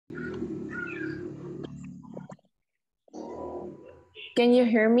Can you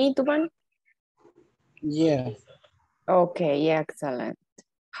hear me, Tuban? Yeah. Okay, excellent.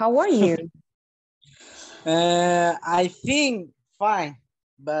 How are you? I think fine,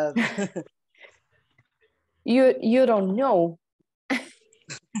 but You don't know.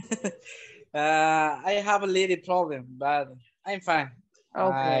 I have a little problem, but I'm fine.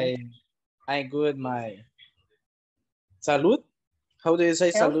 Okay. I'm good. My salud. How do you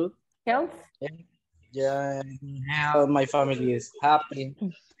say Health? salud? Health? Yeah, yeah. My family is happy,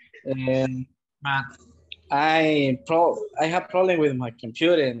 and but I have problem with my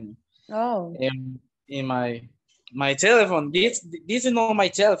computer Oh. and in my telephone. This is not my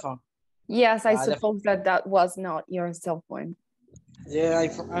telephone. Yes, I The suppose that that was not your cell phone. Yeah,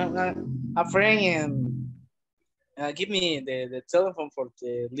 a friend and give me the telephone for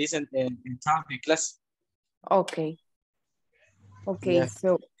the listen and talk the class. Okay. Okay, Yeah,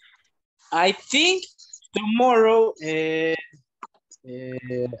 so I think tomorrow I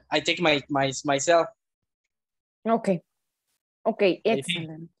take myself. okay. Okay, I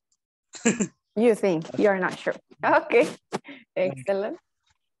think. excellent. You think you're not sure. Okay. Excellent.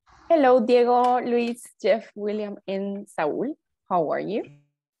 Hello, Diego, Luis, Jeff, William, and Saul. How are you?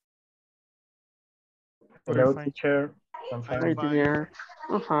 Very Hello, fine. teacher. I'm I'm fine. fine. Dear.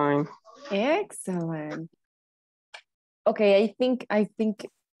 I'm fine. Excellent. Okay, I think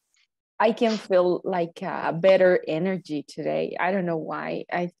I can feel like a better energy today. I don't know why.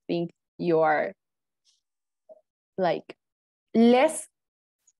 I think you are like less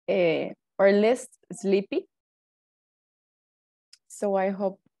or less sleepy. So I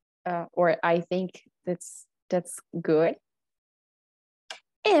hope or I think that's good.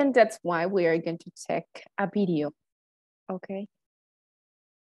 And that's why we are going to check a video. Okay.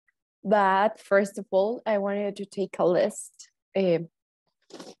 But first of all, I wanted to take a list.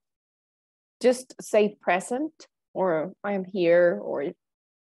 Just say present or I'm here or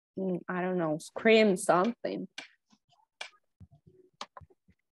I don't know, scream something.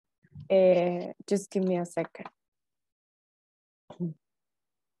 Just give me a second.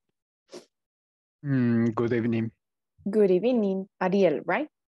 Good evening. Good evening, Ariel, right?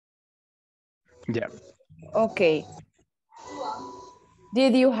 Yeah. Okay.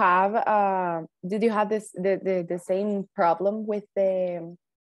 Did you have this the same problem with the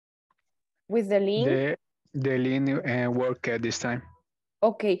link? The link work at this time.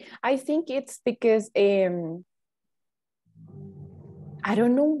 Okay, I think it's because I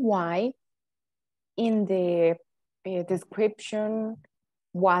don't know why in the description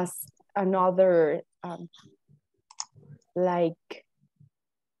was another like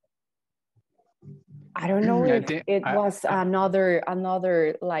I don't know I if think it was another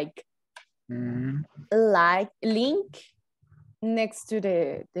like link next to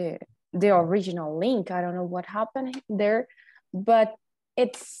the original link. I don't know what happened there, but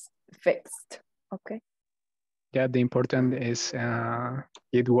it's fixed. Okay. yeah, the important is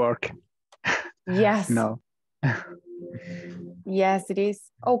it work. Yes. No. Yes, it is.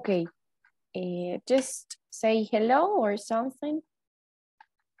 Okay. Just say hello or something.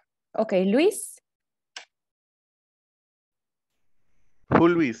 Okay, Luis. Who,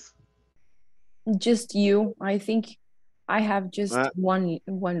 Luis? Just you. I think I have just one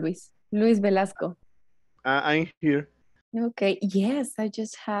Luis. Luis Velasco. I'm here. Okay. Yes, I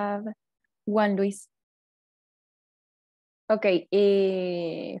just have one Luis. Okay.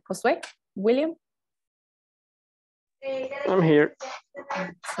 Josué, William. I'm here.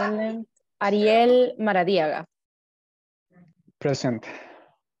 Excellent. Ariel Maradiaga. Present.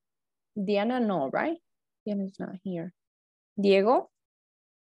 Diana, no, right? Diana's not here. Diego.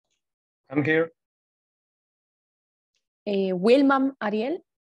 I'm here. Wilmam Ariel.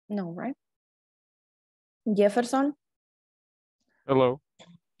 No, right? Jefferson. Hello.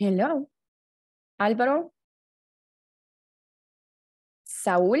 Hello. Álvaro.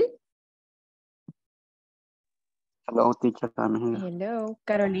 Saúl. Hello, teacher. I'm here. Hello.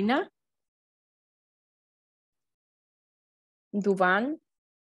 Carolina. Duvan.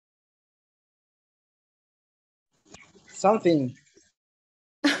 Something.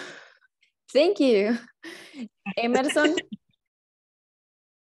 Thank you. Emerson.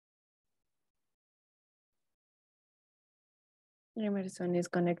 Emerson is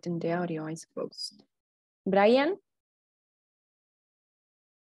connecting the audio, I suppose. Brian.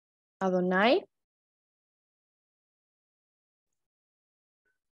 Adonai.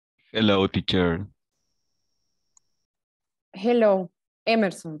 Hello, teacher. Hello.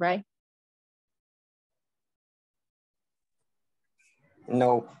 Emerson, right?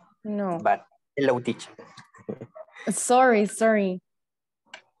 No. No. But hello, teacher. Sorry.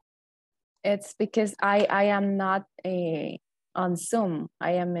 It's because I am not on Zoom.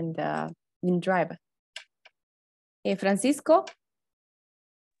 I am in Drive. Francisco?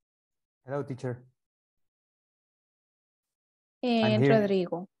 Hello, teacher. And here.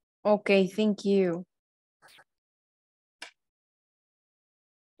 Rodrigo. Okay, thank you.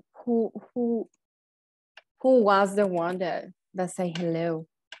 Who was the one that said hello?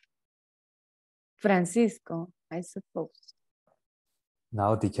 Francisco, I suppose.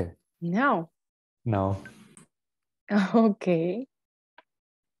 No, teacher. No. No. Okay.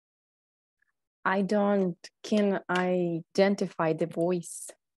 Can identify the voice.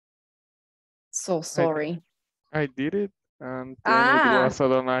 So sorry. I did it, and then it was a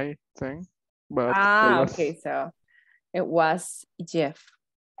Adonai thing, but it was... Okay, so it was Jeff.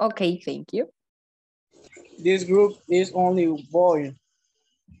 Okay, thank you. This group is only boy.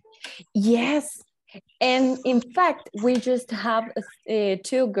 Yes, and in fact, we just have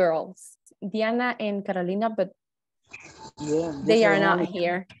two girls, Diana and Carolina, but they are not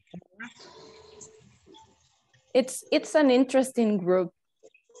here. It's an interesting group.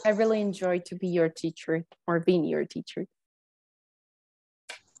 I really enjoy to be your teacher or being your teacher.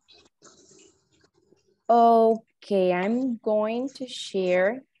 Okay, I'm going to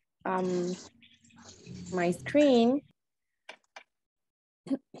share my screen.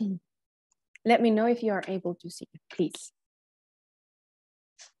 Let me know if you are able to see, please.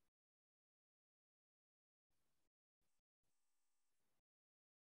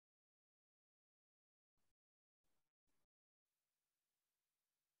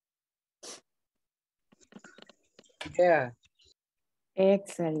 Yeah.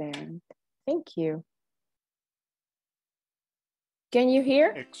 Excellent. Thank you. Can you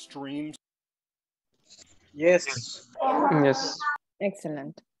hear? Extreme. Yes. Yes.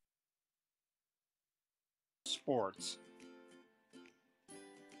 Excellent. Sports.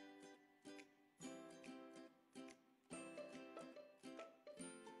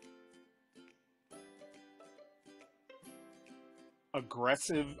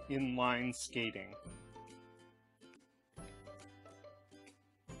 Aggressive inline skating.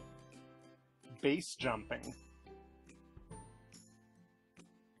 Base jumping.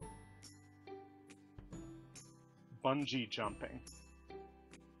 Bungee jumping.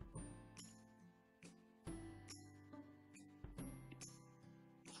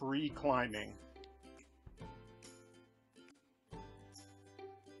 Free climbing.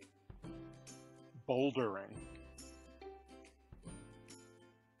 Bouldering.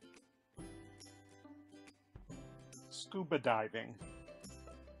 Scuba diving.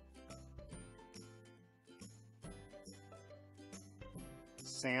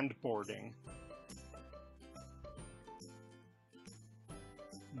 Sandboarding.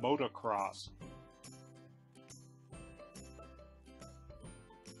 Motocross.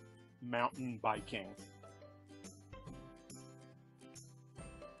 Mountain biking.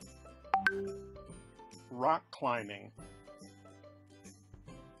 Rock climbing.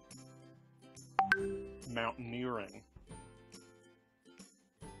 Mountaineering.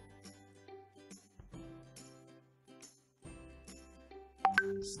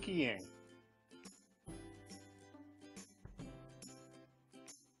 Skiing.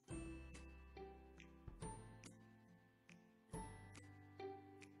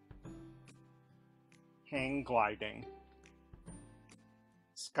 Hang gliding.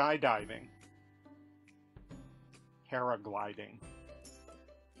 Skydiving. Paragliding.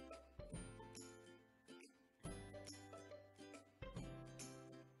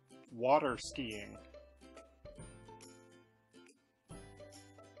 Water skiing.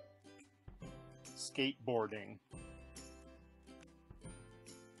 Skateboarding.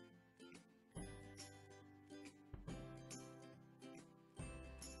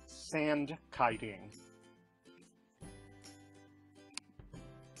 Sand kiting.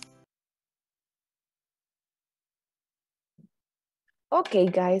 Okay,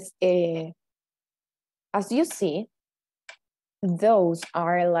 guys, as you see, those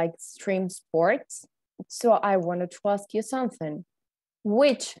are like extreme sports. So I wanted to ask you something.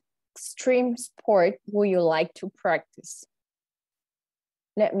 Which extreme sport would you like to practice?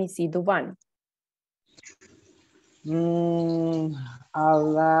 Let me see the one.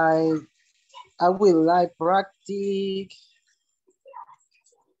 I will like practice.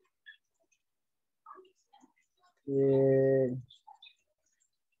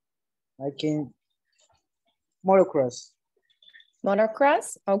 I can motocross.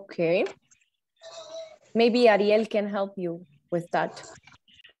 Motocross? Okay. Maybe Ariel can help you with that.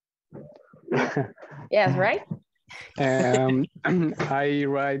 Yes, right? I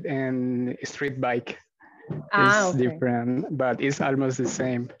ride an street bike. It's okay. different, but it's almost the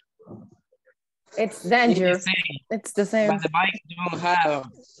same. It's danger. It's the same, It's the same. but the bike don't have.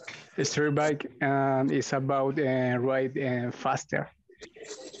 The street bike is about ride faster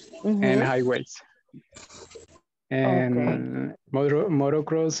and highways. And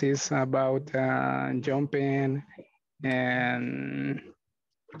motocross is about jumping and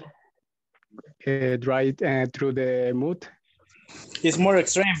ride through the mud. It's more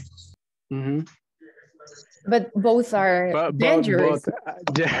extreme. But both are dangerous.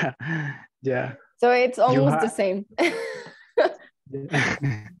 Yeah, yeah. So it's almost the same.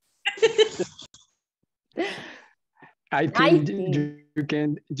 I think you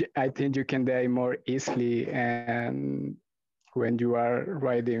can. I think you can die more easily, and when you are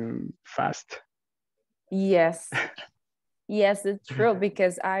riding fast. Yes, yes, it's true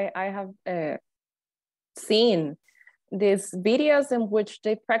because I have seen these videos in which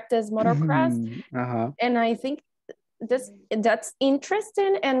they practice motocross, and I think that's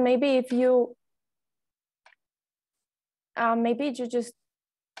interesting. And maybe if you maybe you just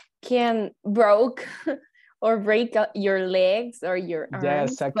can broke or break your legs or your arms, yeah,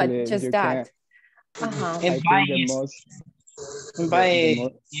 exactly. but just you that. And bike is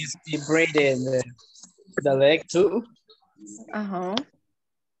braided the leg too.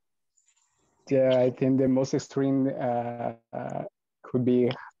 Yeah, I think the most extreme could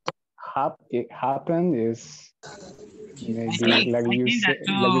be it happened is maybe like you said,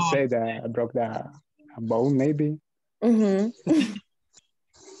 broke the bone maybe.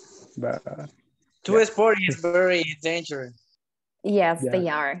 But two sport is very dangerous. Yes, they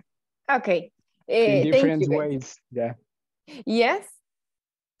are. Okay. In different ways. Yeah. Yes,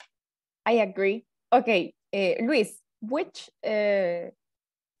 I agree. Okay, Luis, which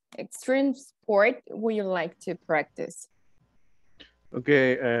extreme sport would you like to practice?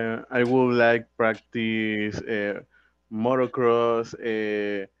 Okay, I would like practice motocross,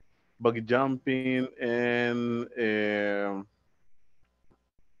 buggy jumping, and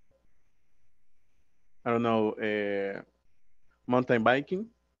I don't know, mountain biking.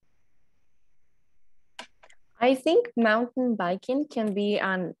 I think mountain biking can be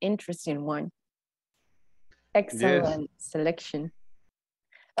an interesting one. Excellent selection.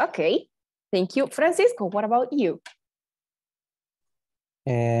 Okay, thank you. Francisco, what about you?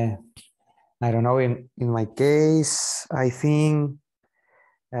 I don't know, in my case, I think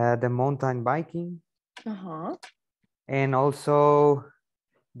the mountain biking and also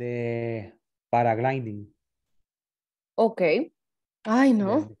the paragliding. Okay, I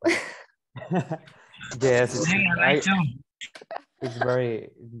know. Yes, it's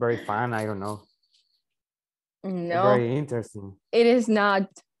very fun. I don't know. No, very interesting. It is not,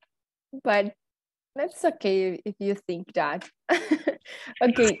 but that's okay if you think that.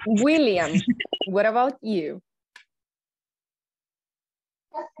 Okay, William, what about you?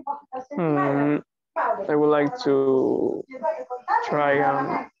 I would like to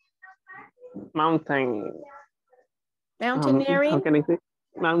try Mountaineering? how can I say?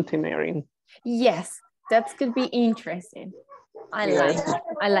 Mountaineering. Yes, that could be interesting. I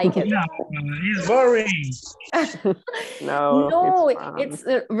like it. No, it's boring. No, it's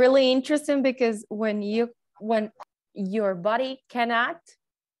really interesting because when your body cannot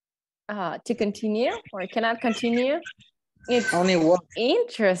to continue or cannot continue, it's only work.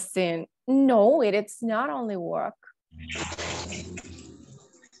 Interesting. No, it's not only work.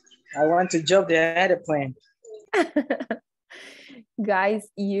 I want to jump the airplane. Guys,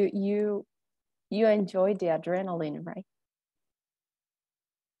 you enjoy the adrenaline, right?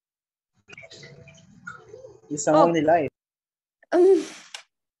 It's only life.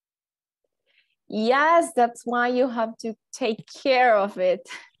 Yes, that's why you have to take care of it.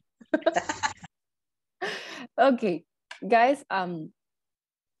 Okay, guys,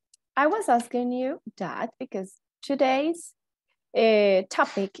 I was asking you that because today's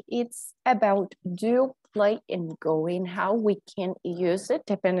topic it's about do, play, and go and how we can use it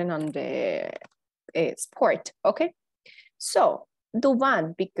depending on the sport, okay? So,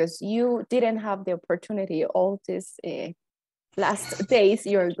 Duvan, because you didn't have the opportunity all these last days,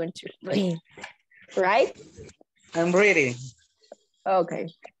 you're going to read, right? I'm ready. Okay.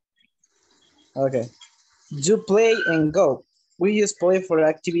 Okay. Do, play, and go. We use play for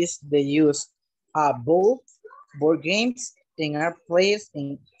activities that use a ball, board games, and are played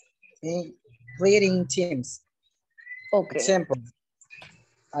in teams. Okay. Example,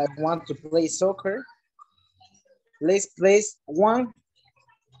 I want to play soccer. Let's play one.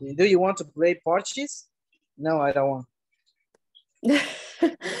 Do you want to play parches? No, I don't want.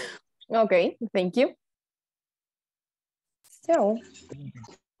 Okay, thank you. So,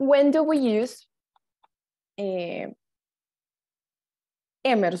 when do we use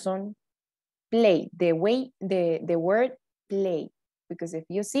Emerson play, the word play, because if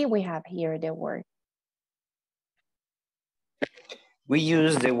you see, we have here the word. We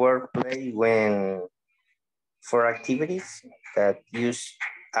use the word play when for activities that use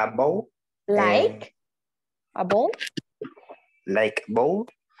a ball. Like a ball? Like ball.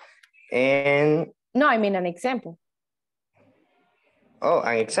 And no, I mean an example. Oh,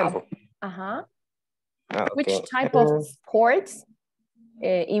 an example. Uh-huh. Okay. Which type of sports,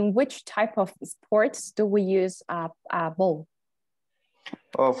 in which type of sports do we use a ball?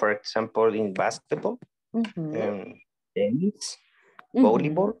 Oh, for example, in basketball, tennis,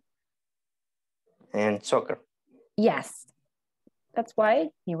 volleyball, and soccer. Yes, that's why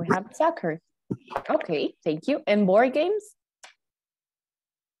here we have soccer. Okay, thank you. And board games?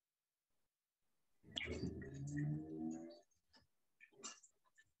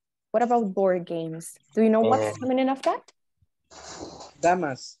 What about board games? Do you know what's the meaning of that?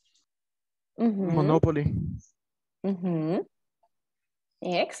 Damas. Monopoly.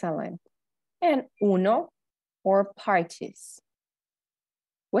 Excellent. And Uno or parties.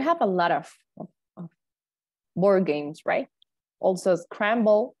 We have a lot of board games, right? Also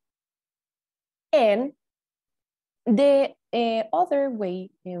Scramble. And the other way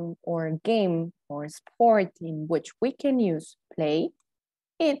or game or sport in which we can use play,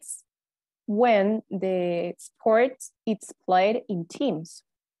 it's when the sport is played in teams.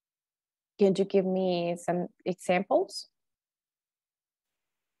 Can you give me some examples?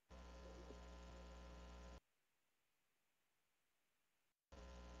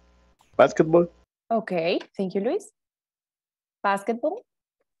 Basketball. Okay, thank you, Luis. Basketball?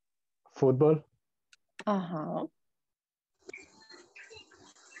 Football. Uh-huh.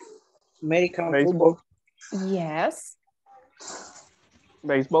 American Baseball. football. Yes.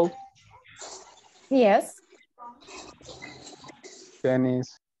 Baseball. Yes.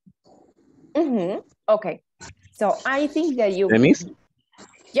 Tennis. Okay. So I think that you... Tennis?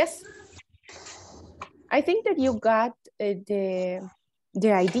 Yes. I think that you got the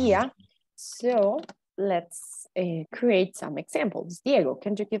idea. So let's create some examples. Diego,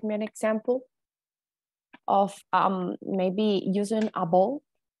 can you give me an example of maybe using a ball?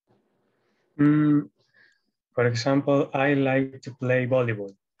 For example, I like to play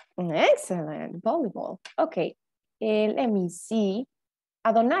volleyball. Excellent, volleyball. Okay, let me see.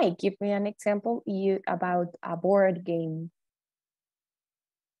 Adonai, give me an example about a board game.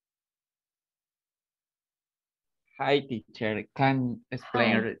 Hi, teacher. Can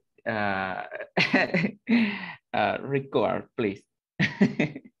explain record, please?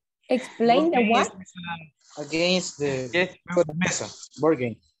 Explain the what? Against the mesa, board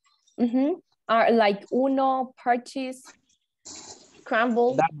game. Are like Uno, parties,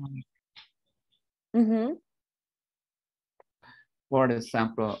 Scramble. For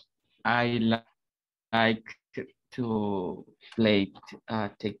example, I like to play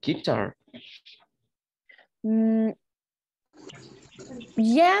the guitar.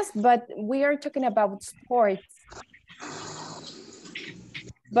 Yes, but we are talking about sports.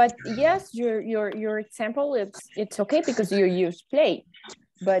 But yes, your example, it's okay because you use play.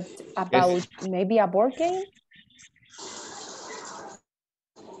 But about maybe a board game?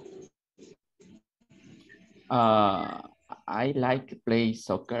 I like to play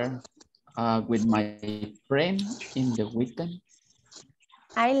soccer with my friend in the weekend.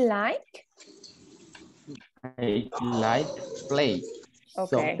 I like play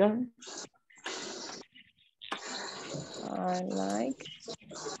soccer. I like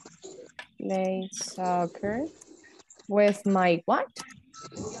play soccer with my what?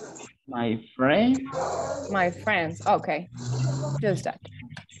 My friend. My friends. Okay, just that.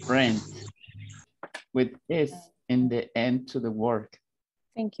 Friend with S in the end to the word.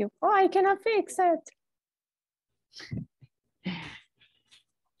 Thank you. Oh, I cannot fix it.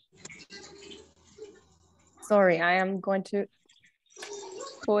 Sorry, I am going to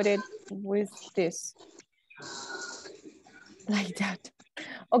put it with this. Like that.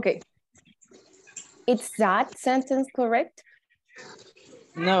 Okay. Is that sentence correct?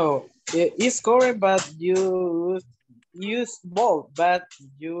 No, it's correct, but you use ball, but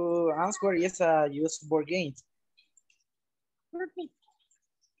your answer is use board games.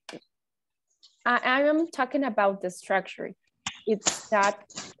 I am talking about the structure. Is that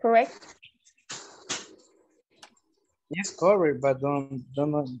correct? Yes, correct, but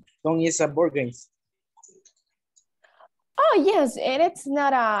don't use a board games. Oh yes, and it's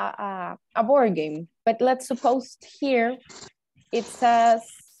not a board game, but let's suppose here it says,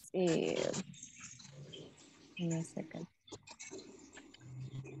 give me a second,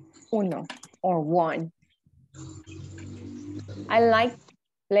 uno or one. I like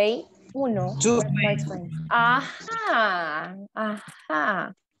play uno with my friends. Aha,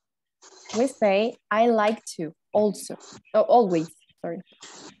 aha. We say, I like to also, oh, always, sorry.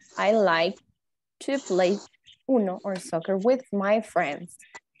 I like to play uno or soccer with my friends.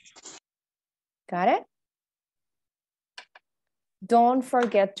 Got it? Don't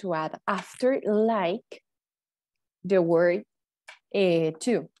forget to add after like the word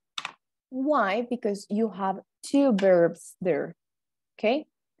to. Why? Because you have two verbs there, okay?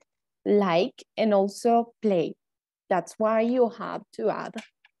 Like and also play. That's why you have to add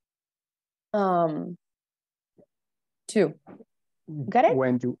to. Got it?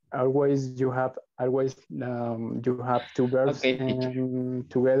 When you have two verbs Okay, teacher. and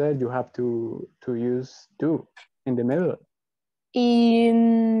together you have to use to in the middle.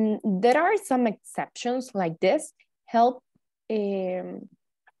 There are some exceptions like this. Help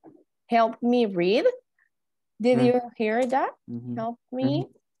me read. Did you hear that? Help me.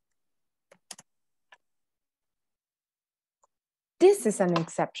 This is an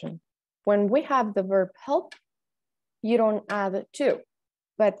exception. When we have the verb help, you don't add to.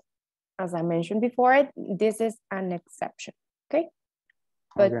 But as I mentioned before, this is an exception, okay?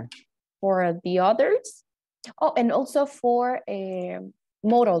 But for the others, oh, and also for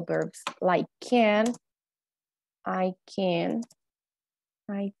modal verbs like can, I can,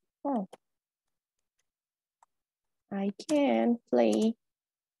 I can play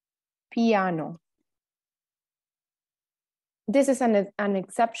piano. This is an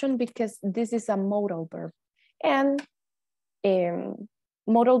exception because this is a modal verb. And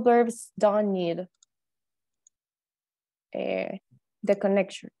modal verbs don't need the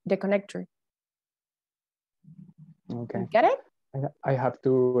connector. Okay. Get it? I have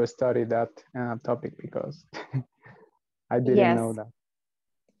to study that topic because I didn't know that.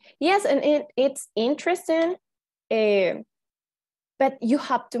 Yes, and it's interesting, but you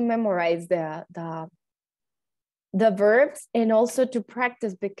have to memorize the verbs and also to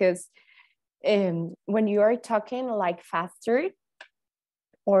practice because when you are talking like faster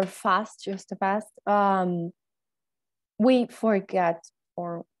or just fast, we forget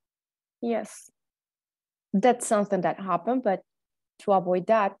or yes, that's something that happened, but to avoid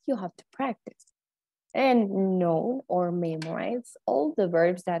that, you have to practice and know or memorize all the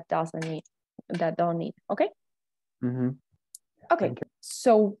verbs that don't need, okay? Okay,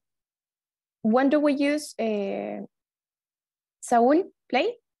 so when do we use Saúl,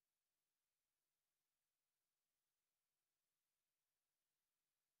 play?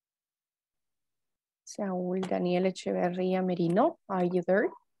 Saúl Daniel Echeverría Merino, are you there?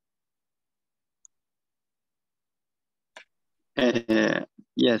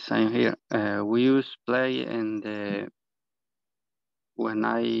 Yes, I'm here. We use play and when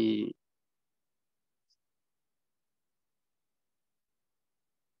I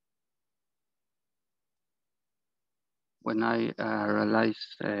realize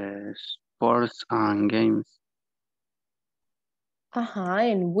sports and games.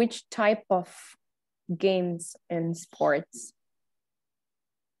 And which type of games and sports?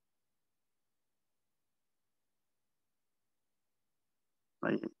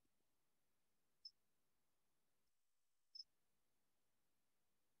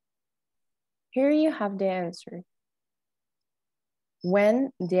 Here you have the answer.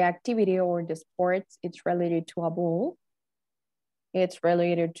 When the activity or the sports is related to a ball, it's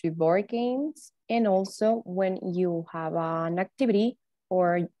related to board games, and also when you have an activity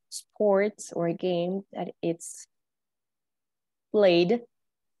or sports or a game that it's played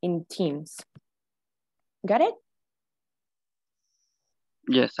in teams. Got it?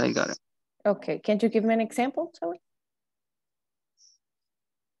 Yes, I got it. Okay, can you give me an example, Zoe?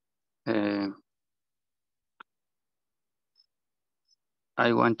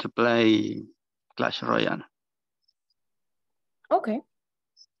 I want to play Clash Royale. Okay.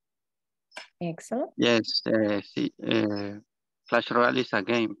 Excellent. Yes, Clash Royale is a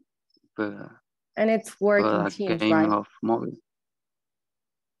game. And it's working teams, game right? of mobile.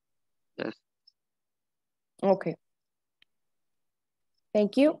 Yes. Okay.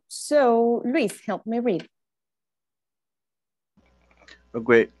 Thank you. So, Luis, help me read.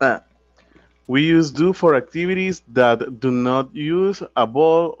 Okay. We use do for activities that do not use a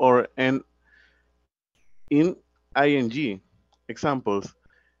ball or an in ing. Examples.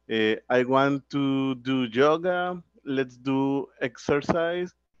 I want to do yoga. Let's do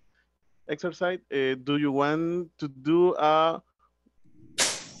exercise. Do you want to do a,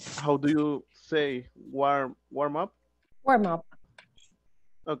 how do you say, warm up? Warm up.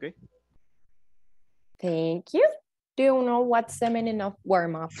 Okay. Thank you. Do you know what's the meaning of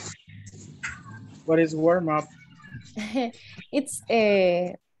warm up? What is warm up? It's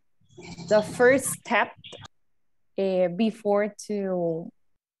a the first step before to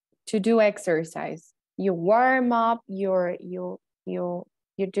do exercise. You warm up, you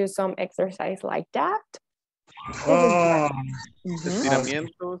do some exercise like that.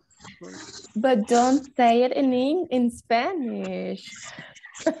 Estiramientos. But don't say it in Spanish.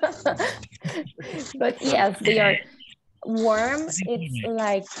 But yes, they are warm. It's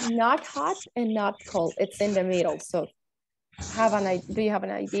like not hot and not cold. It's in the middle. So do you have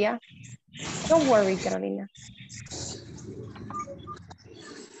an idea? Don't worry, Carolina.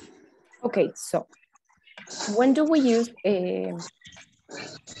 Okay, so when do we use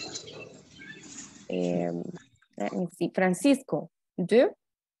let me see, Francisco, do?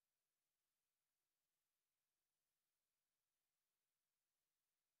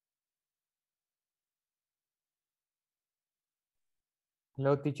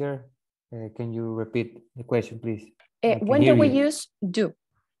 Hello, teacher. Can you repeat the question, please? When do we use do?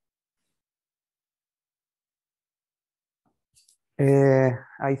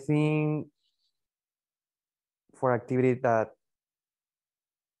 I think for activities that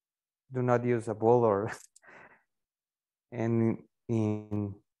do not use a ball or and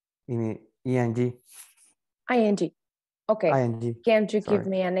in ing. ing. Okay. Ing. Can't you give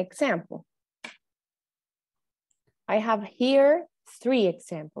me an example? I have here 3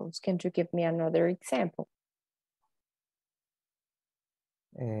 examples. Can't you give me another example?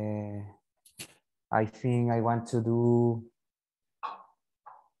 I think I want to do.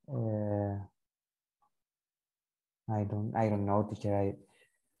 I don't know, teacher.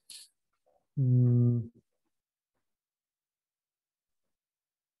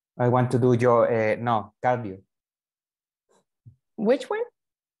 I want to do your cardio. Which one?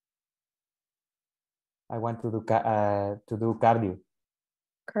 I want to do cardio.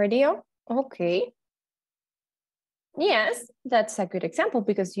 Cardio? Okay. Yes, that's a good example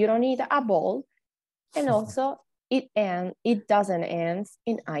because you don't need a ball, and also it doesn't end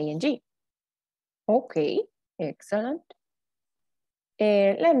in ing. Okay, excellent.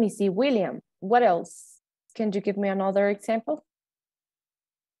 Let me see, William, what else? Can you give me another example?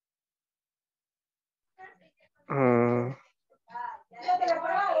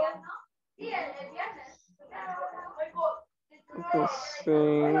 Let's see.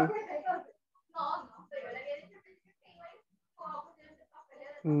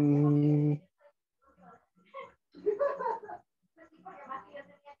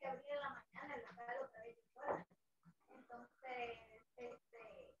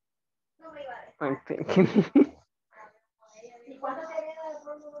 I'm thinking.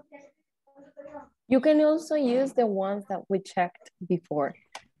 You can also use the ones that we checked before.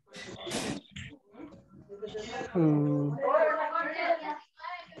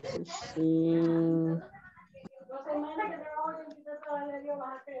 Let's see.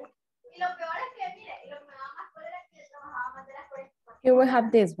 Here we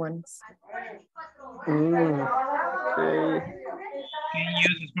have these ones. Okay. Can you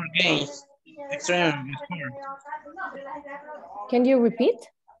use it for games? Extreme sport. Can you repeat?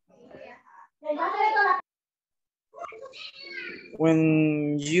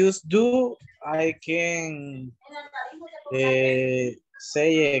 When you do, I can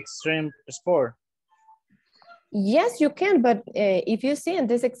say extreme sport. Yes, you can, but if you see in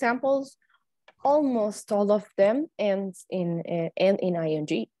these examples, almost all of them end in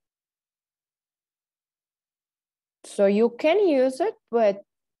ing. So you can use it, but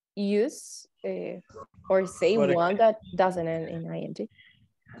use or say one that doesn't end in ing.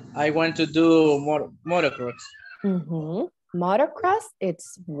 I want to do motocross. Motocross,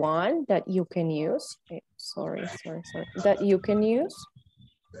 it's one that you can use. Sorry. That you can use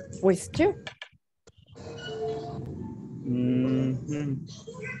with two.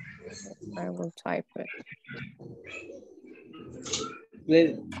 I will type it.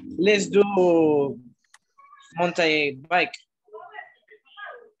 Let's do mountain bike.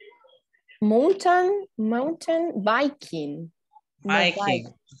 Mountain biking. Biking.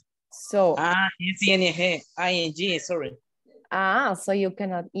 No, so. It's ing, sorry. So you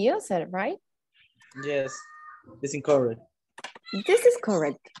cannot use it, right? Yes, it's incorrect. This is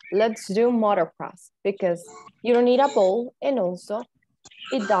correct. Let's do motocross because you don't need a ball and also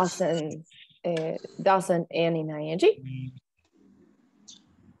it doesn't end in ing.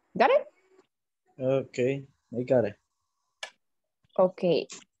 Got it? Okay, I got it. Okay.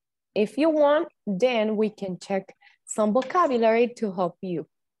 If you want, then we can check some vocabulary to help you.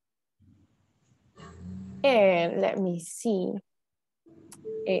 And let me see.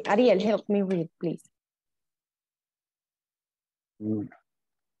 Ariel, help me read, please.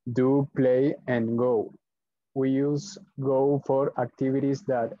 Do, play, and go. we use go for activities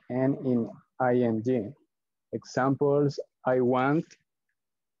that end in ing. Examples, I want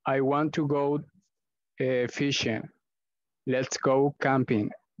to go fishing. Let's go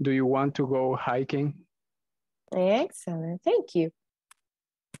camping. Do you want to go hiking? Excellent, thank you.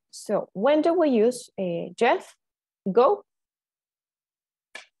 So when do we use, Jeff, go?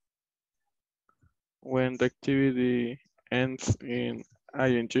 When the activity ends in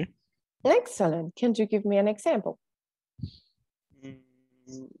ing. Excellent, can you give me an example?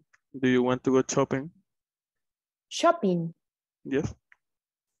 Do you want to go shopping? Shopping. Yes.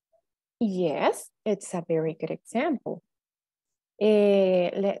 Yes, it's a very good example.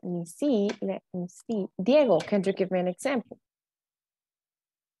 Let me see. Diego, can you give me an example?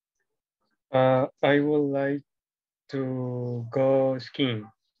 I would like to go skiing.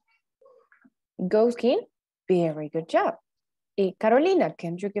 Go skiing? Very good job. Carolina,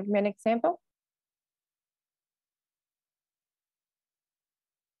 can you give me an example?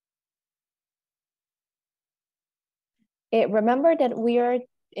 Remember that we are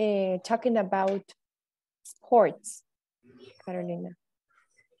talking about sports, Carolina.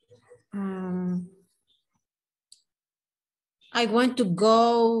 I want to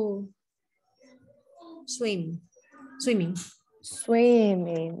go swimming.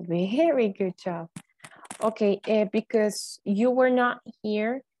 Swimming, very good job. Okay, because you were not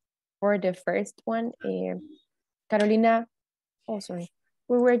here for the first one, Carolina, oh sorry,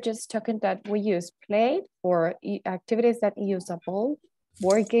 we were just talking that we use play for activities that use a ball,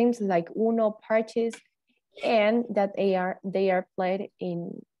 board games like Uno, parties, and that they are played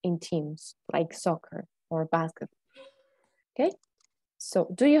in teams like soccer or basketball. Okay, so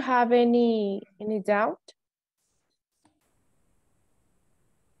do you have any doubt?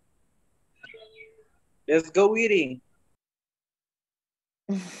 Let's go eating.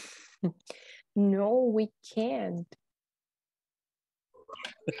 No, we can't.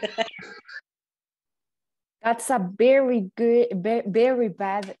 That's a very good, very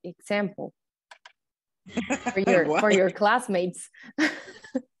bad example for your classmates.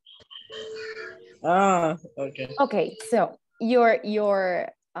 Okay. Okay, so your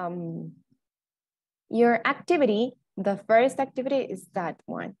activity, the first activity is that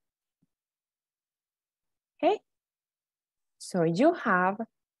one. Okay, so you have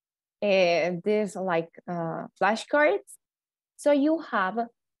this like flashcards. So you have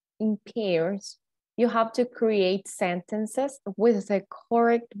in pairs, you have to create sentences with the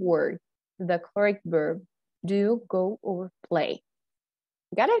correct word, the correct verb, do, go, or play.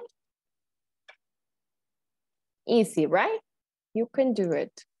 Got it? Easy, right? You can do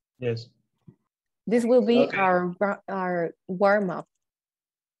it. Yes. This will be Okay. our warm-up.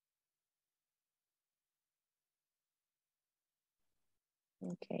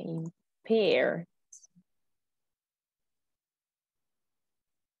 Okay, pair.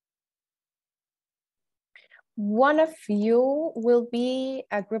 One of you will be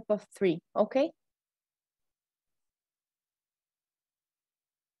a group of 3, okay?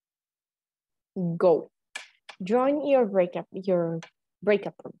 Go. Join your breakup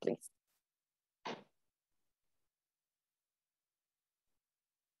room, please.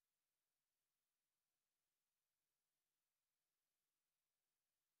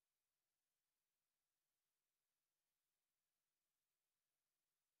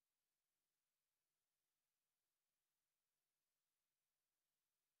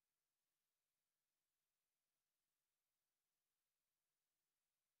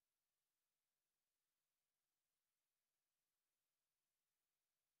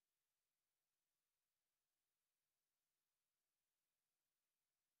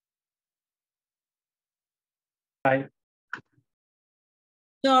 Hi.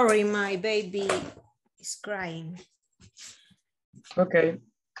 Sorry, my baby is crying. Okay.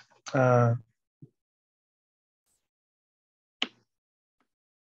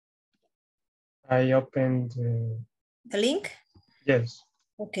 I opened The link? yes.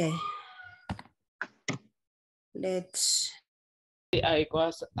 Okay. Let's. I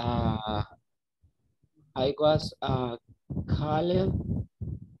was called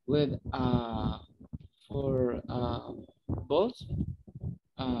with for both.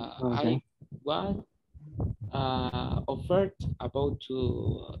 Okay. I was offered about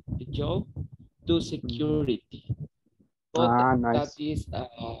to the job to security, but that Nice. is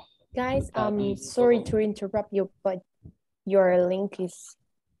Guys, that I'm is sorry all. to interrupt you, but your link is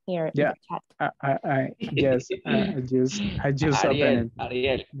here in Yeah, the chat. yes, I just Ariel, opened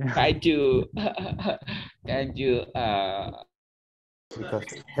Ariel, it. can you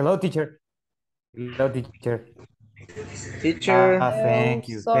Because hello, teacher. Hello, teacher. Teacher. Thank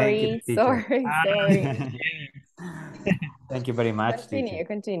you. Thank you, Sorry, teacher. sorry. Thank you very much, teacher.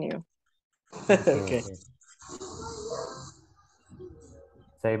 Continue. Okay, Okay. okay.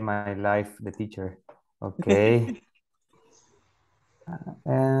 Save my life, the teacher. Okay.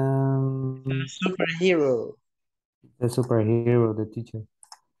 Superhero. The superhero, the teacher.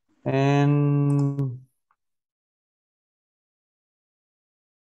 And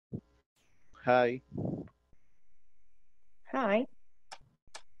Hi. Hi.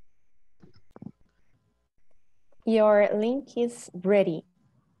 Your link is ready.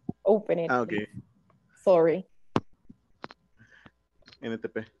 Open it. Okay. Sorry.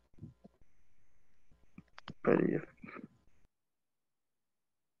 NTP.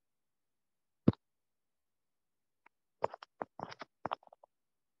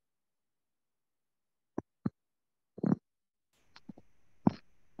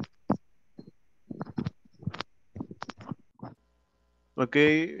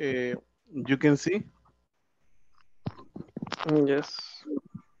 Okay, you can see. Yes.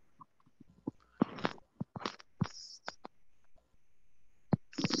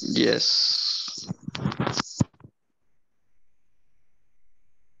 Yes.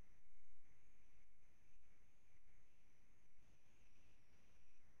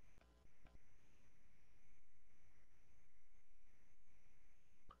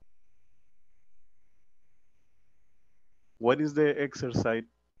 What is the exercise?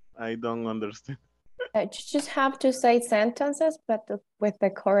 I don't understand. You just have to say sentences, but with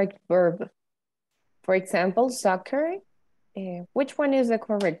the correct verb. For example, soccer. Which one is the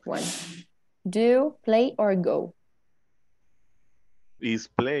correct one? Do, play, or go? Is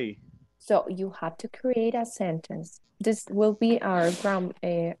play. So you have to create a sentence. This will be our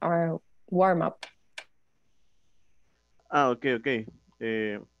warm-up. Okay, okay.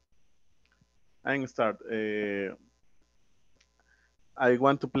 I'm start. I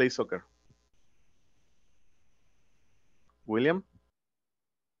want to play soccer. William?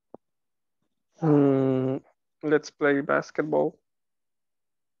 Let's play basketball.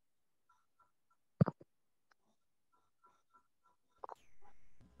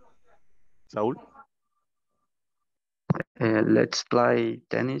 Saul? Let's play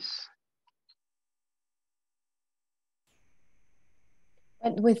tennis.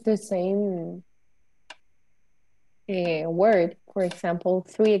 But with the same word, for example,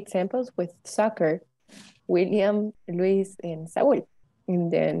 3 examples with soccer, William, Luis, and Saul.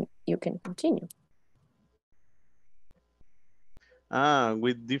 And then you can continue.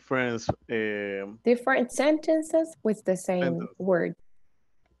 With different... different sentences with the same word.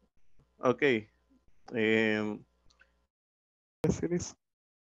 Okay. Yes, it is.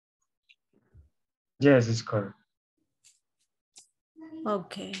 Yes, it's correct.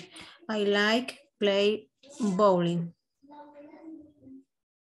 Okay. I like play bowling.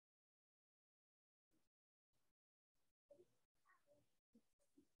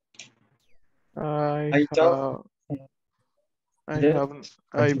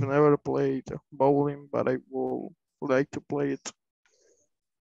 I've never played bowling, but I would like to play it.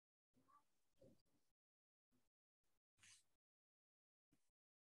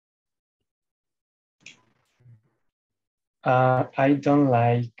 I don't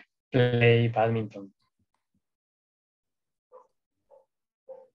like play badminton.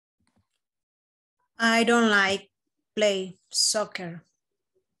 I don't like play soccer.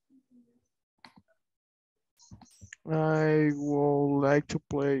 I would like to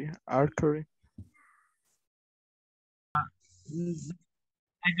play archery.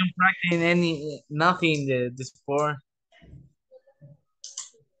 I don't practice nothing the sport.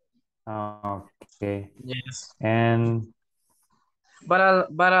 Okay. Yes. And But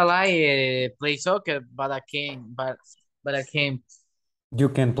I like play soccer, but I can't. you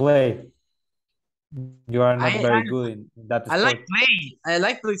can play. You are not I very good in that I like sport. play. I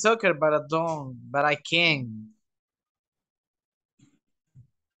like play soccer, but I don't. But I can.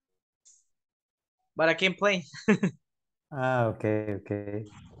 But I can play. Okay, okay.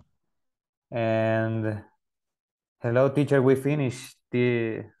 And hello, teacher. We finished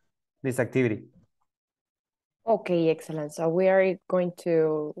this activity. Okay, excellent. So we are going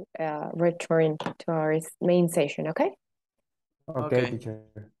to return to our main session, okay? Okay, teacher.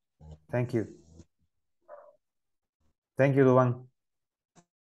 Thank you. Thank you, Duan.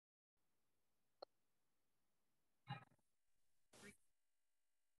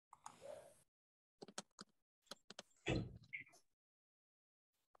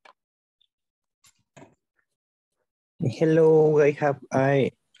 Hello,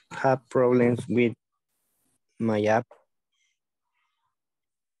 I have problems with my app.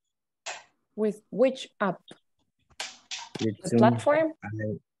 With which app? with The Zoom. platform?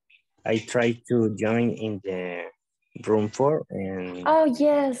 I tried to join in the room 4 and Oh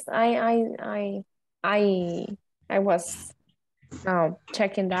yes, I was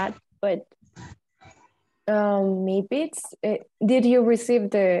checking that, but maybe did you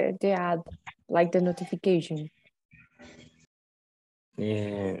receive the ad, like the notification?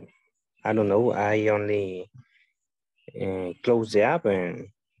 I don't know. I only close the app and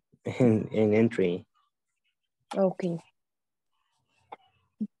entry. Okay.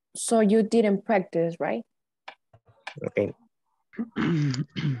 So you didn't practice, right? Okay.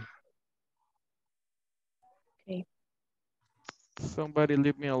 Okay. Somebody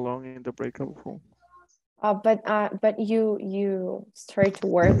leave me alone in the breakout room. But you start to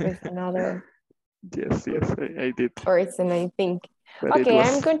work with another Yes, I did. person, I think. But Okay,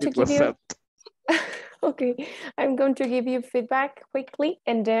 I'm going to it give was you. sad. Okay, I'm going to give you feedback quickly,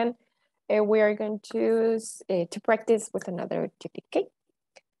 and then we are going to practice with another activity. Okay.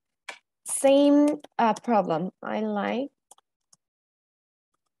 Same problem. I like.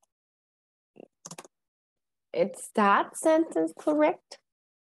 It's that sentence correct?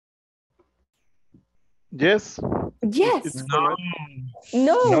 Yes. Yes. It's correct.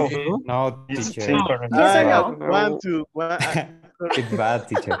 No. No, It's teacher. incorrect. Yes or I no? want to. It's bad,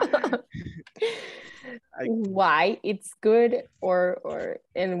 teacher. Why it's good or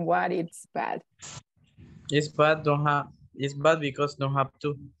and what it's bad? It's bad. It's bad because don't have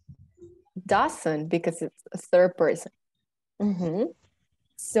to. Doesn't, because it's a third person.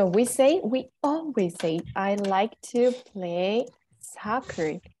 So we always say, I like to play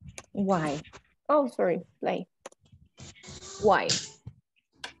soccer. Why? Oh, sorry, play. Why?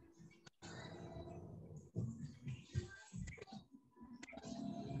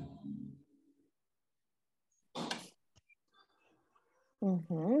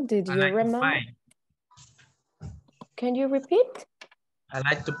 Did you remember? Can you repeat? I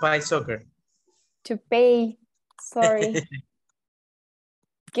like to play soccer. To pay, sorry.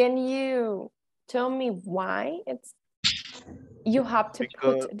 Can you tell me why you have to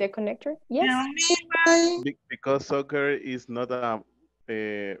put the connector? Yes. Because soccer is not a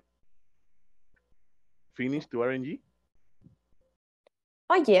Finnish to RNG.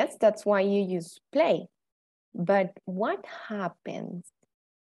 Oh, yes, that's why you use play. But what happens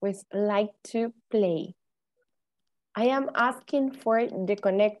with like to play? I am asking for the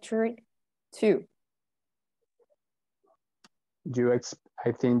connector too.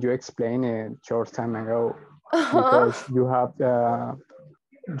 I think you explained it short time ago because you have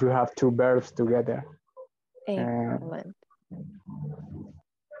two verbs together. Excellent.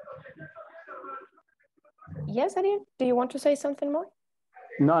 Yes, Ariel, do you want to say something more?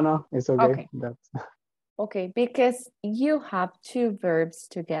 No, it's okay. That's... Okay, because you have two verbs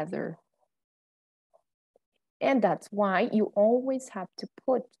together. And that's why you always have to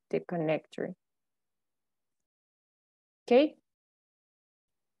put the connector. Okay.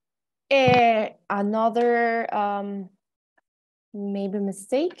 Another maybe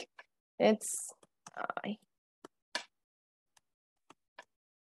mistake. It's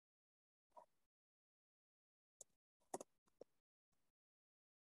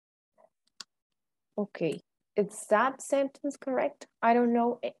okay. Is that sentence correct? I don't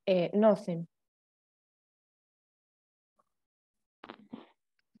know nothing.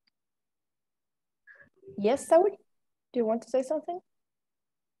 Yes, Saul? Do you want to say something?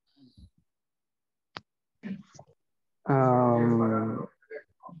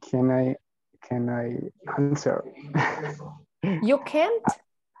 Can I answer? You can't,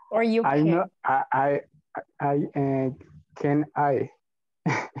 or you I can? know. Can I?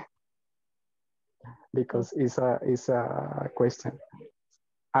 Because it's a question.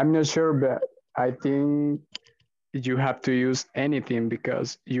 I'm not sure, but I think you have to use anything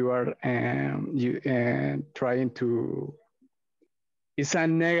because you are trying to. It's a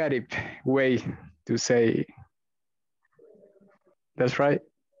negative way to say. That's right.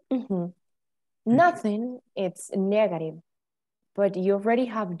 Nothing, it's negative, but you already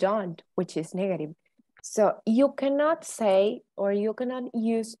have done, which is negative. So you cannot say, or you cannot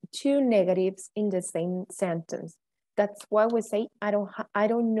use two negatives in the same sentence. That's why we say, I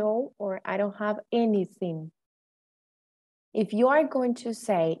don't know, or I don't have anything. If you are going to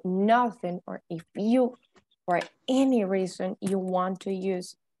say nothing, or if you, for any reason, you want to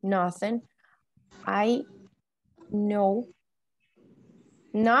use nothing, I know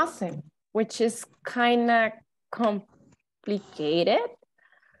nothing, which is kind of complicated.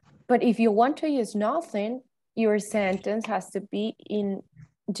 But if you want to use nothing, your sentence has to be in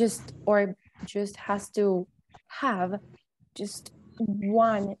just has to have just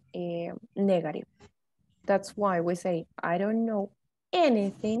one negative. That's why we say, I don't know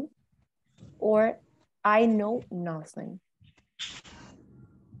anything or I know nothing.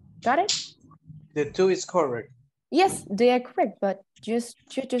 Got it? The two is correct. Yes, they are correct, but you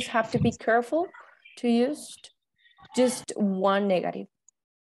just have to be careful to use just one negative.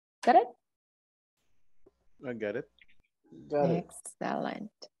 Got it? I get it. Got it.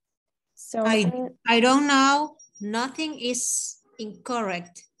 Excellent. So I don't know. Nothing is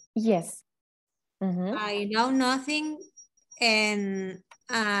incorrect. yes. Mm-hmm. I know nothing and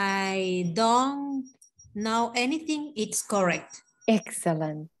I don't know anything. It's correct.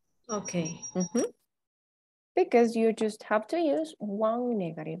 Excellent. Okay. Mm-hmm. Because you just have to use one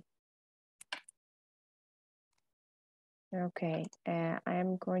negative. Okay, I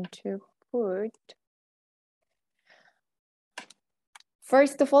am going to put,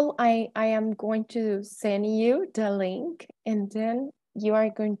 first of all, I am going to send you the link and then you are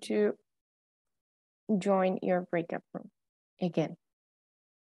going to join your breakout room again.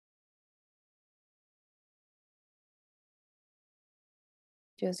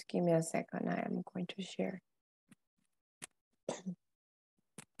 Just give me a second, I am going to share.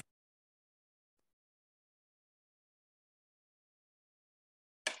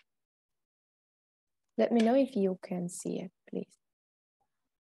 Let me know if you can see it, please.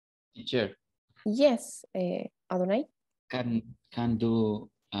 Teacher, Yes, Adonai? can do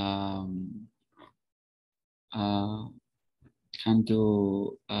can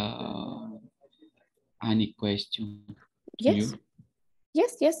do any question to Yes, you?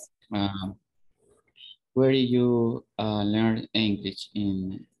 yes. Where you learn English,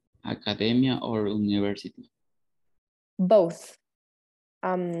 in academia or university? Both.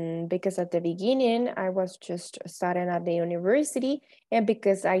 Because at the beginning I was just studying at the university, and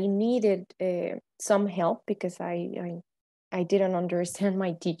because I needed some help because I didn't understand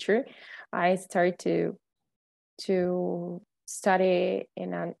my teacher, I started to study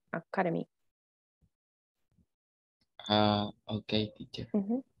in an academy. Okay, teacher.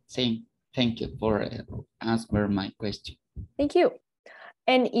 Mm-hmm. Thank you for answering my question. Thank you.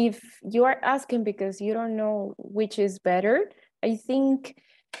 And if you are asking because you don't know which is better, I think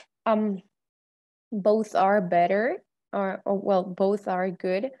both are better, or well, both are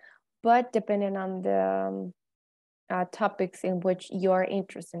good, but depending on the topics in which you are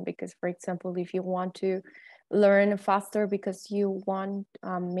interested in. Because, for example, if you want to learn faster because you want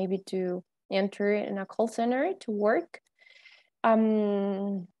maybe to enter in a call center to work,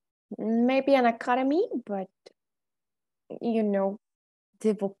 maybe an academy, but you know,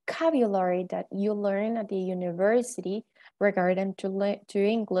 the vocabulary that you learn at the university regarding to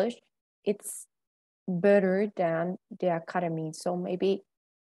English, it's better than the academy. So maybe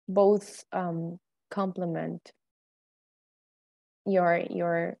both complement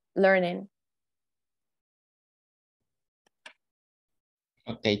your learning.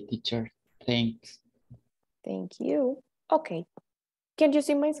 Okay, teacher. Thanks. Thank you. Okay. Can you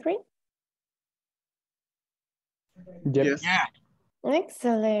see my screen? Yep. Yes. Yeah.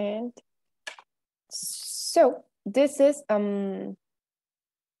 Excellent. So this is the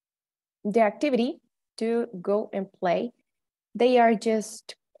activity to go and play. They are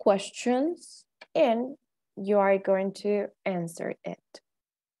just questions and you are going to answer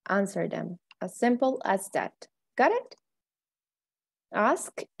them. As simple as that. Got it?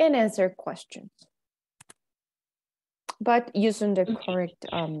 Ask and answer questions, but using the correct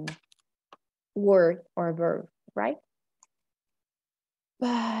word or verb, right?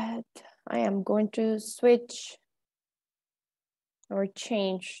 But I am going to switch or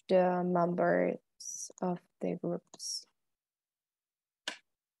change the members of the groups.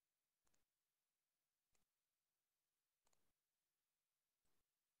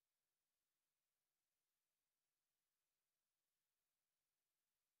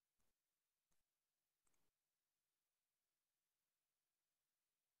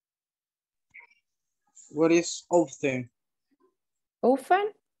 What is often?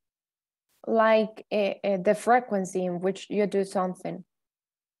 Often, like the frequency in which you do something.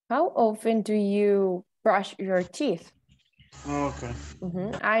 How often do you brush your teeth? Okay.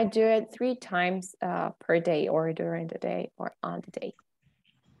 I do it 3 times per day, or during the day, or on the day.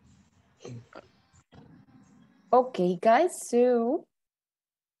 Okay, guys, so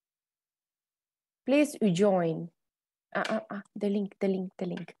please join. The link.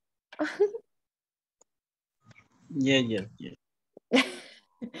 Yeah.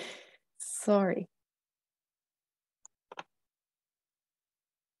 Sorry.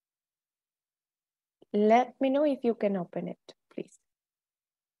 Let me know if you can open it, please.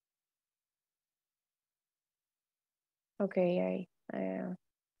 Okay, I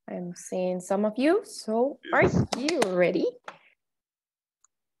I'm seeing some of you. So are you ready?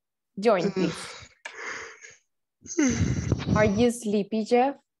 Join, please. Are you sleepy,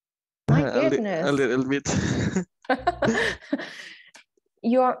 Jeff? My goodness. A little bit.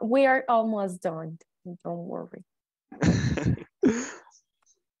 We are almost done. Don't worry.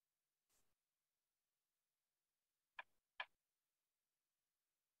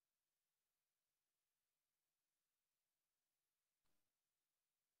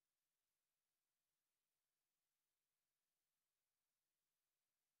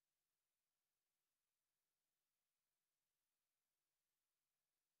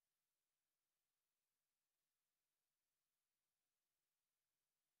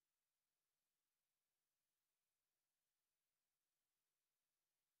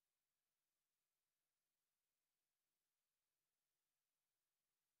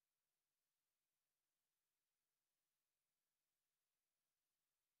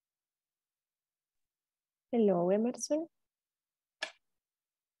 Hello, Emerson.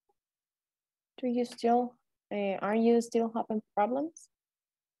 Do you still, are you still having problems?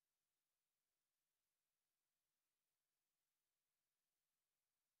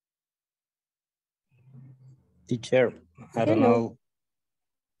 Teacher, I don't Hello.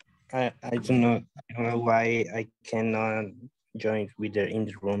 know. I don't know. I don't know why I cannot join with the in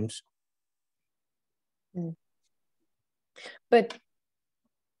the rooms. But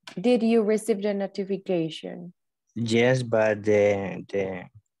did you receive the notification? Yes, but the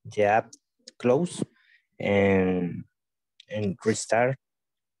app close and restart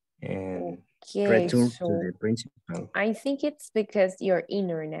and Okay, return to so the principal. I think it's because your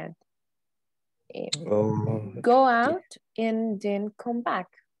internet. Oh, Go out and then come back.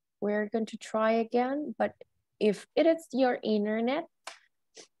 We're going to try again, but if it is your internet,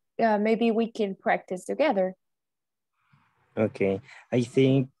 maybe we can practice together. okay. I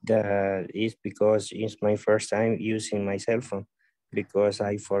think that is because it's my first time using my cell phone because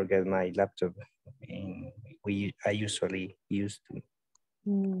I forget my laptop and I usually use to.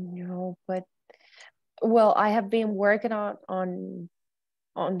 No, but well, I have been working on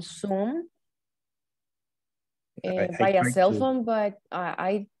Zoom by a tried cell to. phone, but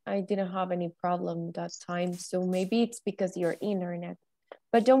I didn't have any problem that time. So maybe it's because your internet.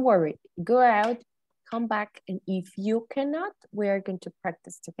 But don't worry, go out, come back, and if you cannot, we are going to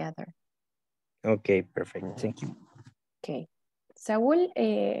practice together. Okay, perfect. Thank you. Okay. Saul,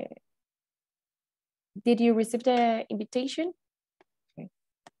 did you receive the invitation? Okay.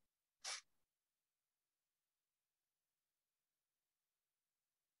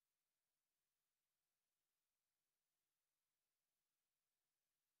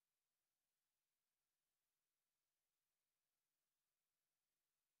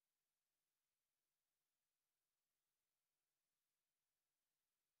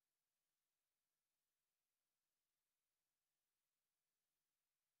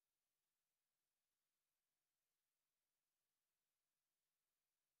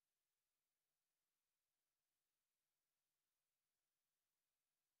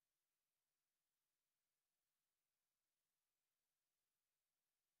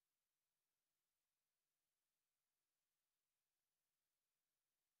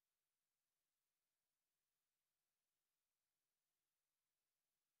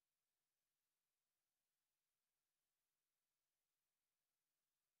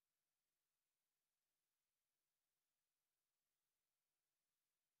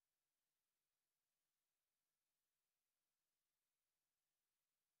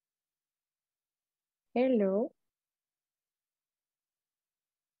 Hello.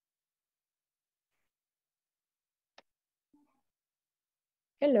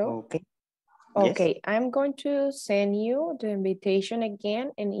 Hello. Okay. Okay, Yes. I'm going to send you the invitation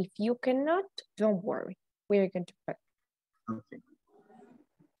again, and if you cannot, don't worry. We're going to practice. Okay.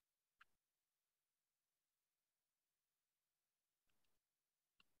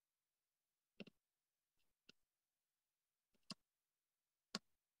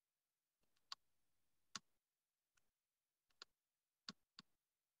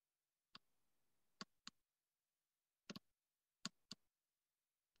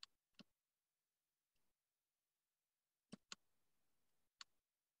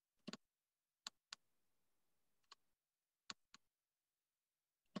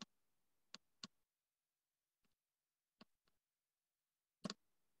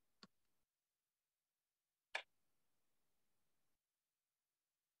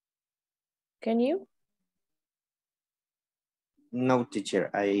 Can you? No, teacher.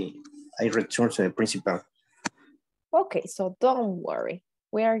 I return to the principal. Okay, so don't worry.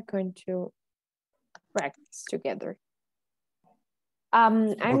 We are going to practice together.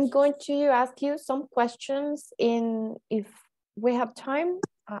 I'm going to ask you some questions in if we have time.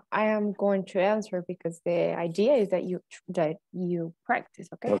 I am going to answer because the idea is that you practice,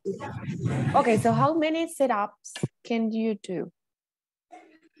 okay? Okay, so how many sit-ups can you do?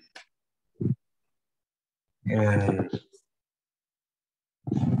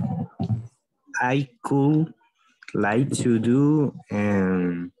 I could like to do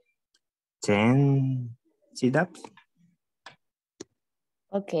 10 sit-ups.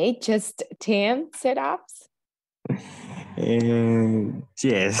 Okay, just 10 sit-ups?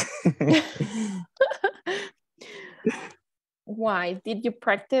 Yes. Why? Did you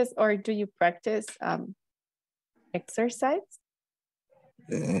practice or do you practice exercise?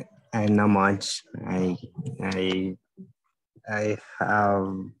 Not much. I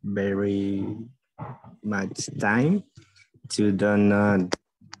have very much time to do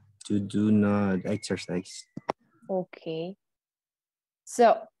not exercise. Okay.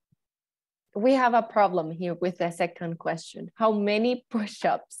 So we have a problem here with the second question. How many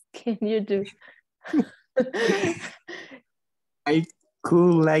push-ups can you do? I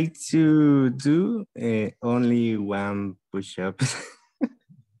could like to do only one push-up.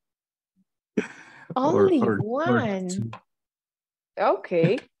 Only or one? two.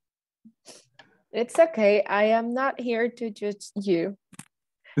 Okay. It's okay. I am not here to judge you.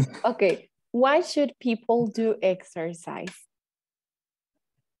 Okay. Why should people do exercise?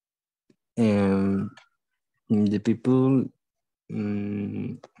 The people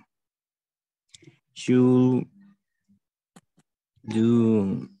should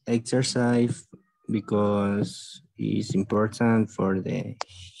do exercise because it's important for the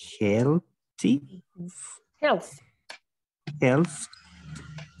healthy health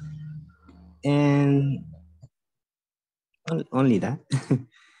and only that.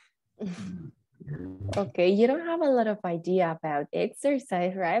 Okay, you don't have a lot of idea about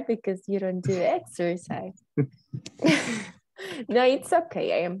exercise, right? Because you don't do exercise. No, it's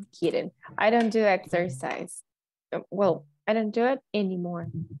okay. I am kidding. I don't do exercise. Well, I don't do it anymore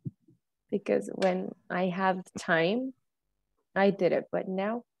because when I have time, I did it, but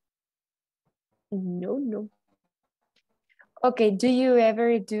now, no. Okay, do you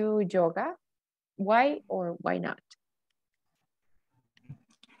ever do yoga? Why or why not?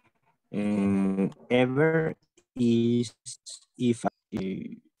 Ever is if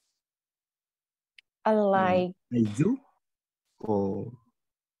Like, I do or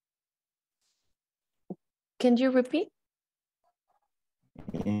can you repeat?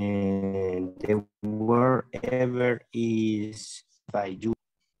 the word ever is if I do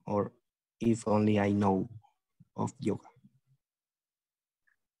or if only I know of yoga.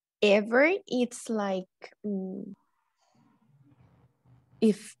 Ever, it's like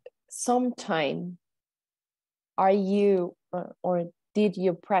if sometime are you or did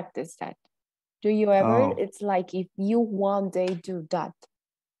you practice that? Do you ever? Oh. It's like if you one day do that.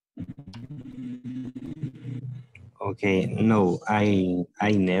 Okay, no, I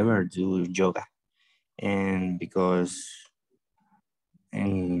never do yoga, and because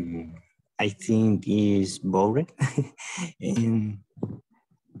I think it's boring, and,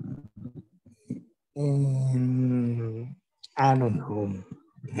 and I don't know.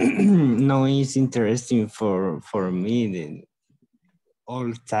 No, it's interesting for me the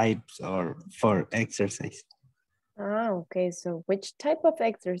all types or for exercise. Ah, okay. So which type of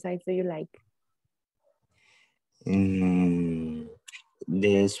exercise do you like?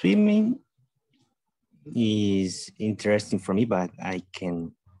 The swimming is interesting for me, but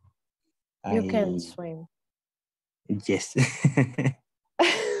You can swim. Yes.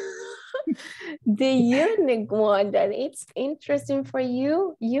 The unique one that it's interesting for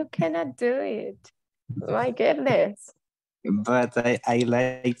you, you cannot do it. My goodness. But I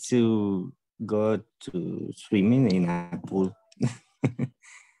like to go to swimming in a pool.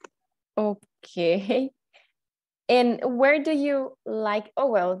 Okay. And where do you like, oh,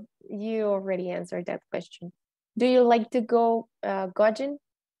 well, you already answered that question. Do you like to go jogging?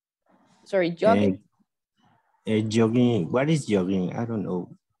 Sorry, jogging? Jogging, what is jogging? I don't know.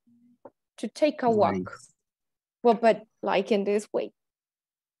 To take a walk. Well, but like in this way.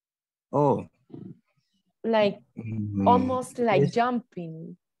 Oh. Like almost like yes.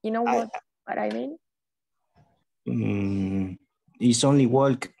 jumping. You know what I mean? It's only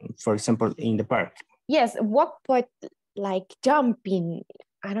walk, for example, in the park. Yes, walk, but like jumping.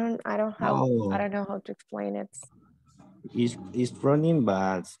 I don't know how to explain it. It's running,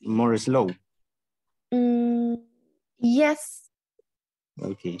 but more slow. Yes.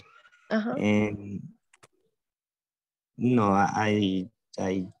 Okay. And no, I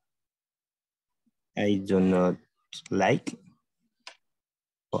do not like.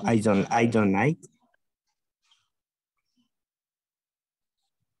 Oh, I don't like.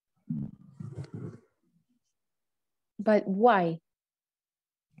 But why?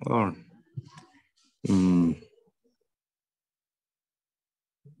 Or mm,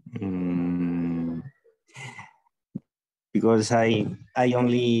 because I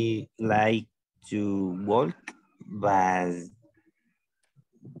only like to walk, but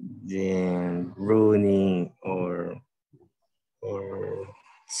the running or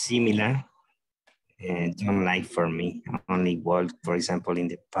similar don't like for me. Only walk, for example, in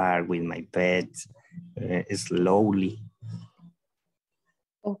the park with my pets slowly.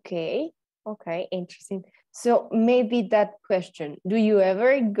 Okay, okay, interesting. So maybe that question, do you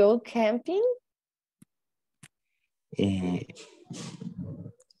ever go camping?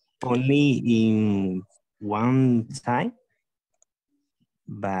 Only in one time,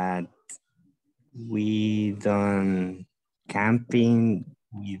 but we done camping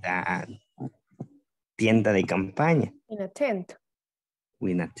with a tienda de campaña. In a tent.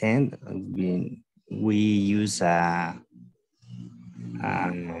 With a tent, we use a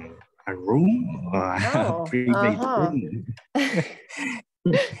room or a private room.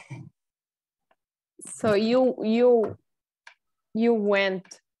 So you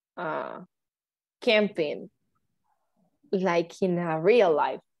went camping like in a real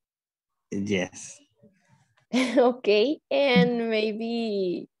life. Yes. Okay, and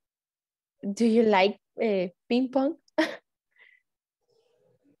maybe do you like ping pong?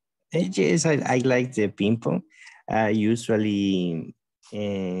 Yes, I like the ping pong. I usually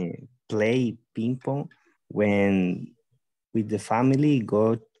play ping pong when with the family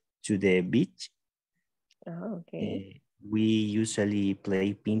go to the beach. Oh, okay. We usually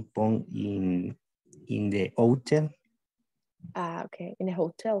play ping pong in the hotel. Okay, in a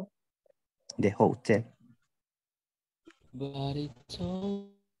hotel. The hotel. But it's all...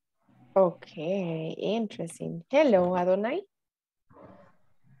 Okay, interesting. Hello, Adonai.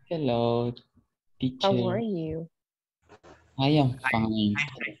 Hello, teacher. How are you? I am fine.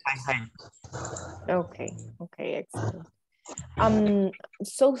 Okay, okay, excellent. I'm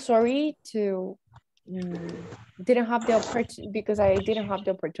so sorry to didn't have the opportunity because I didn't have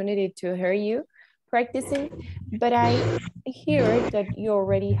the opportunity to hear you practicing, but I hear that you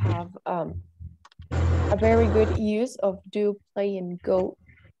already have a very good use of do, play, and go.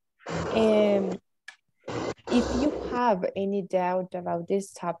 And if you have any doubt about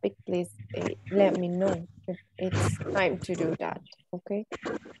this topic, please let me know if it's time to do that, okay?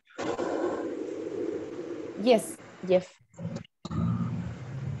 Yes, Jeff.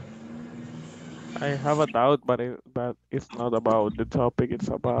 I have a doubt, but it's not about the topic. It's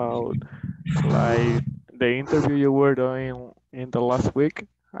about like the interview you were doing in the last week.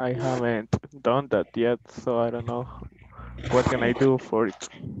 I haven't done that yet, so I don't know what can I do for it.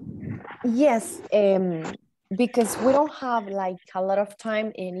 Yes, because we don't have like a lot of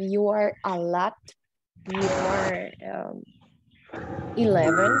time and you are a lot. You are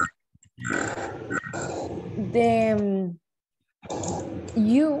 11. Then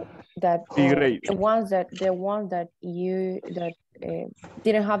you that the ones that you that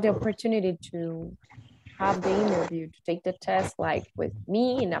didn't have the opportunity to have the interview to take the test like with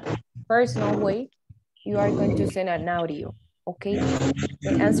me in a personal way, you are going to send an audio, okay?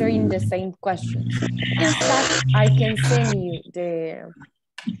 Answering the same questions. Inside, I can send you the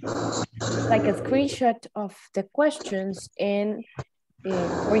like a screenshot of the questions and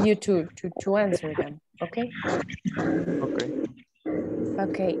for you to answer them, okay? Okay.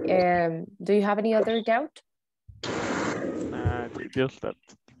 Okay, do you have any other doubt? Just that.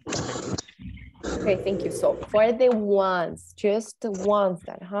 Thank you. Okay, thank you. So for the ones, just the ones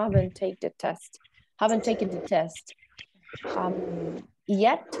that haven't taken the test,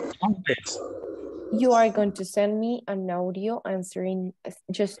 yet, you are going to send me an audio answering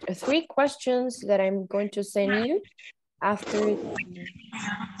just 3 questions that I'm going to send you after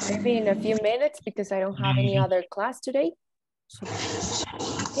maybe in a few minutes because I don't have any other class today. So,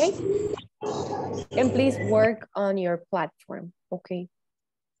 okay. And please work on your platform, okay?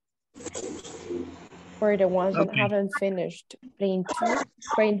 For the ones that haven't finished Brain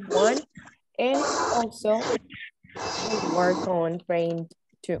 1, and also work on Brain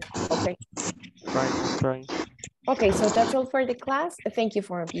 2, okay? Right. Okay, so that's all for the class. Thank you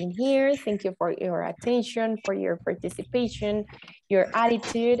for being here. Thank you for your attention, for your participation, your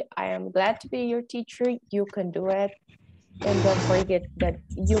attitude. I am glad to be your teacher. You can do it. And don't forget that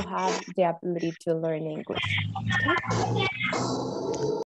you have the ability to learn English, okay?